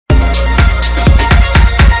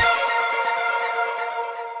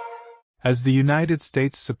as the United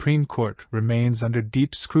States Supreme Court remains under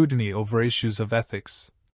deep scrutiny over issues of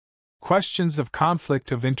ethics. Questions of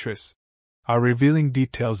conflict of interest are revealing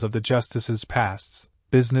details of the justices' pasts,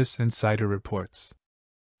 Business Insider reports.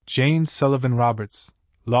 Jane Sullivan Roberts,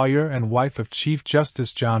 lawyer and wife of Chief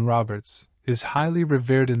Justice John Roberts, is highly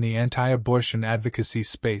revered in the anti-abortion advocacy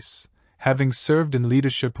space, having served in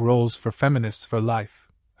leadership roles for Feminists for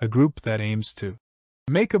Life, a group that aims to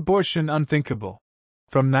make abortion unthinkable.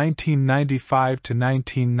 From 1995 to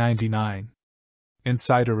 1999.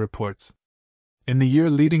 Insider reports. In the year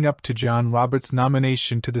leading up to John Roberts'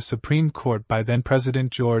 nomination to the Supreme Court by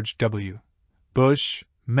then-President George W. Bush,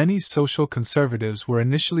 many social conservatives were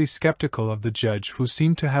initially skeptical of the judge who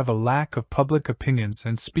seemed to have a lack of public opinions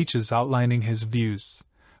and speeches outlining his views,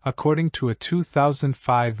 according to a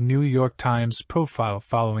 2005 New York Times profile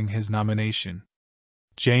following his nomination.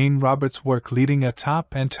 Jane Roberts' work leading a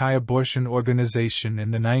top anti-abortion organization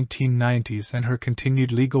in the 1990s and her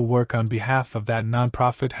continued legal work on behalf of that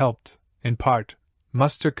nonprofit helped, in part,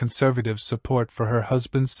 muster conservative support for her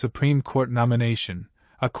husband's Supreme Court nomination,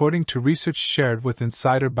 according to research shared with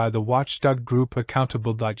Insider by the watchdog group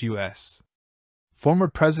Accountable.us. Former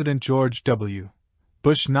President George W.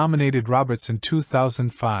 Bush nominated Roberts in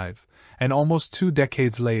 2005, and almost 2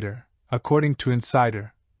 decades later, according to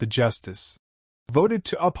Insider, the justice voted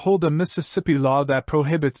to uphold a Mississippi law that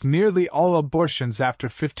prohibits nearly all abortions after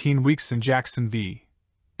 15 weeks in Jackson v.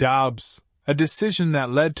 Dobbs, a decision that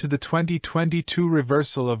led to the 2022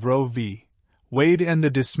 reversal of Roe v. Wade and the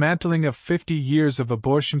dismantling of 50 years of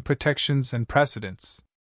abortion protections and precedents.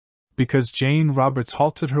 Because Jane Roberts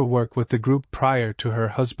halted her work with the group prior to her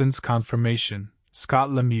husband's confirmation, Scott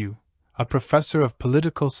Lemieux, a professor of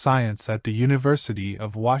political science at the University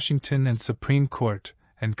of Washington and Supreme Court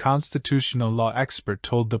and constitutional law expert,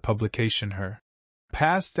 told the publication her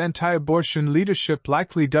past anti-abortion leadership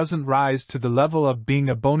likely doesn't rise to the level of being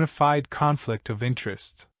a bona fide conflict of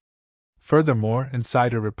interest. Furthermore,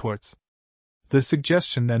 Insider reports, the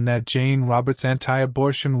suggestion then that Jane Roberts'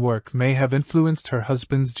 anti-abortion work may have influenced her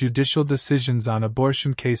husband's judicial decisions on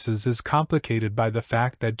abortion cases is complicated by the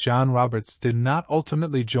fact that John Roberts did not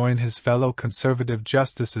ultimately join his fellow conservative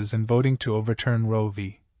justices in voting to overturn Roe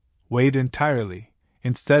v. Wade entirely,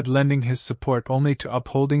 instead lending his support only to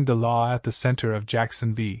upholding the law at the center of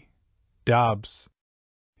Jackson v. Dobbs.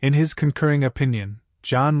 In his concurring opinion,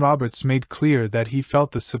 John Roberts made clear that he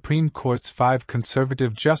felt the Supreme Court's 5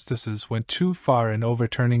 conservative justices went too far in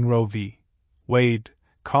overturning Roe v. Wade,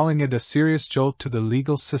 calling it a serious jolt to the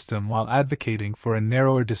legal system while advocating for a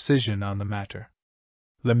narrower decision on the matter.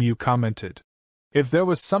 Lemieux commented, "If there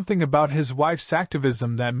was something about his wife's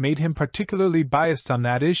activism that made him particularly biased on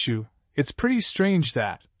that issue, it's pretty strange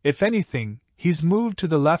that, if anything, he's moved to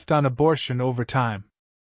the left on abortion over time."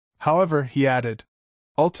 However, he added,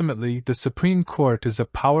 ultimately, the Supreme Court is a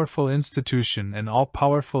powerful institution and all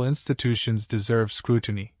powerful institutions deserve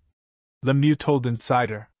scrutiny. Lemieux told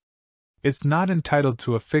Insider, it's not entitled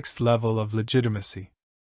to a fixed level of legitimacy.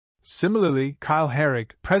 Similarly, Kyle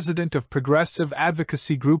Herrig, president of progressive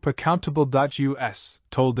advocacy group Accountable.us,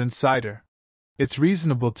 told Insider, it's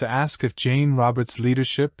reasonable to ask if Jane Roberts'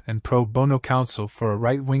 leadership and pro bono counsel for a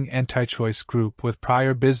right-wing anti-choice group with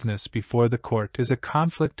prior business before the court is a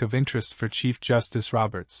conflict of interest for Chief Justice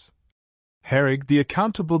Roberts. Herrig, the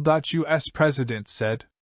Accountable.us president, said,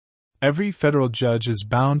 every federal judge is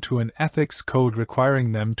bound to an ethics code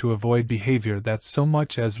requiring them to avoid behavior that so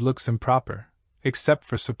much as looks improper, except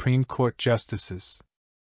for Supreme Court justices.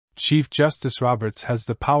 Chief Justice Roberts has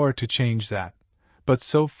the power to change that, but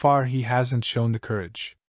so far he hasn't shown the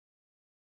courage.